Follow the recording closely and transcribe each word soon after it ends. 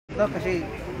Kasi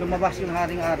lumabas yung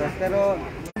haring aras, pero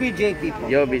UBJP po.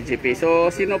 UBJP. So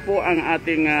sino po ang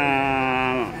ating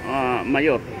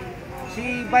mayor?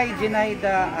 Si Bay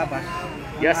Jenaida Abbas.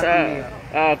 Yes,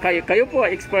 kayo po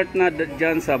expert na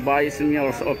dyan sa Vice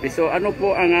Mayor's Office. So ano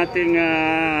po ang ating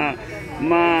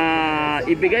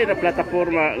maibigay na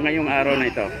plataforma ngayong araw na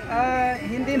ito?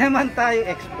 Hindi naman tayo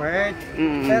expert,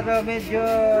 pero medyo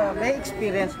may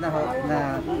experience na ho,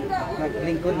 na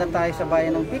naglingkod na tayo sa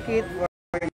bayan ng Pikit.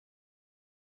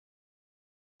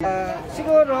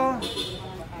 Siguro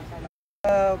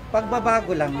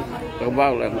pagbabago lang.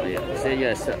 Pagbabago lang.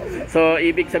 Yes. So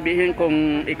ibig sabihin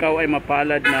kung ikaw ay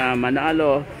mapalad na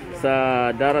manalo sa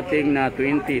darating na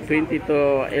 2022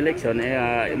 election,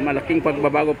 malaking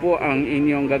pagbabago po ang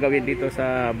inyong gagawin dito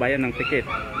sa bayan ng Pikit.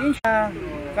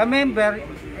 Ka-member,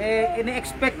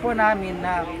 ini-expect po namin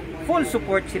na full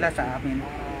support sila sa amin.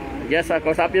 Yes,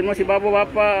 kausapin mo si Babo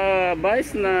Bapa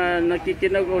Vice na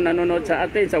nakikinig o nanonood sa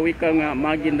atin sa wikang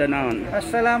Maguindanao.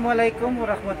 Assalamualaikum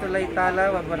warahmatullahi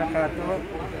ta'ala wabarakatuh.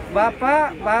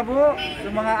 Bapa, Babo, sa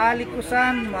mga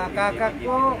alikusan, mga kakak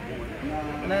ko,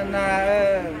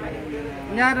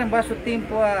 nyaran ba sa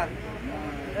timpo,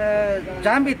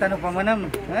 jambit, ano pa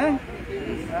manam.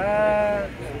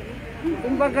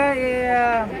 Kumbaga,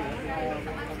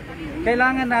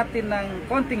 kailangan natin ng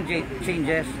konting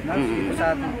changes, no?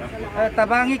 Sa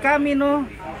tabangi kami, no,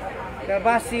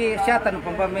 kabasi siya tanong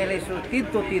pambamili, so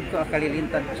tidto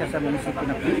akalilintan siya sa munisipyo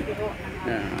na Pikit.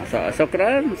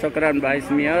 Sokran Vice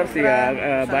Mayor, si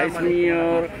Vice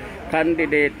Mayor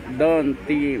candidate Don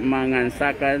T.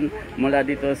 Mangansakan mula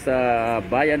dito sa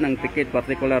bayan ng Pikit,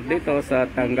 particular dito sa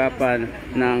tanggapan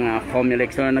ng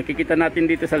Comelec. So nakikita natin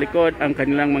dito sa likod ang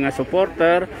kanilang mga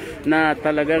supporter na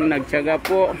talagang nagtiyaga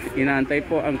po, inaantay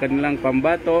po ang kanilang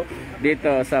pambato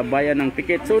dito sa bayan ng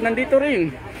Pikit. So nandito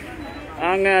rin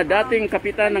ang dating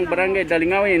kapitan ng barangay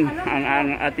Dalingawin,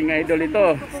 ang ating idol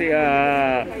ito, si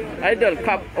Idol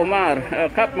Cap Omar.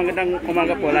 Cap, magandang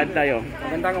umaga po, lahat tayo.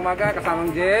 Magandang umaga, kasamang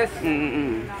Jess.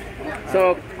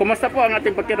 So, kumusta po ang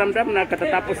ating pakiramdam na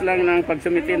katatapos lang ng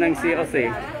pagsumiti ng COC?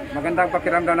 Magandang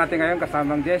pakiramdam natin ngayon,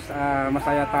 kasamang Jess.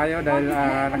 Masaya tayo dahil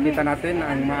nakita natin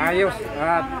ang maayos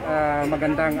at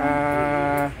magandang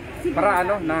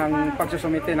paraan ng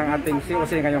pagsusumiti ng ating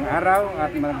COC ngayong araw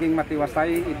at maging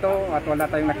matiwasay ito at wala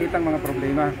tayong nakitang mga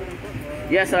problema.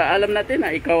 Yes, alam natin na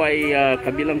ikaw ay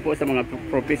kabilang po sa mga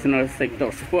professional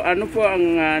sectors. Ano po ang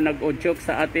nag-udyok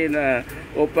sa atin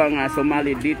upang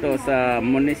sumali dito sa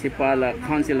Municipal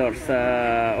Councilors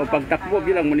o pagtakbo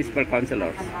bilang Municipal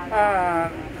Councilors?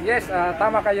 Yes,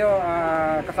 tama kayo,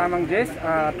 kasamang Jess.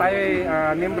 Tayo ay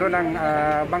membro ng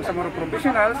Bangsamoro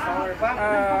Professionals.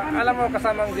 Alam mo,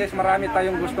 kasamang Jess, marami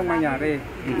tayong gustong mangyari.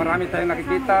 Marami tayong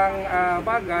nakikitang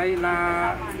bagay na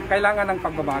kailangan ng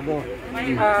pagbabago.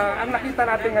 Ang nakita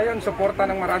natin ngayon, suporta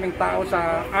ng maraming tao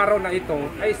sa araw na ito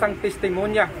ay isang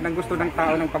testimonya ng gusto ng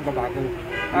tao ng pagbabago.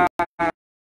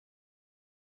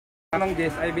 Kasamang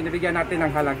Jess, ay binibigyan natin ng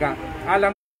halaga.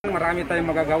 Alam marami tayong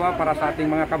magagawa para sa ating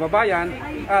mga kababayan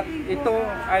at ito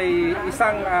ay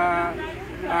isang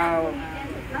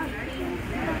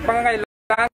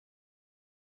pangangailangan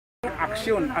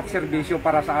aksyon at serbisyo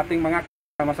para sa ating mga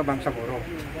kasama sa Bangsamoro.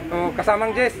 So,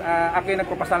 kasamang Jess, ako ay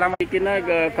nagpapasalamat. Ikinag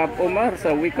Cap Omar sa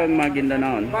wikang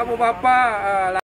Maguindanao. Babo Bapa,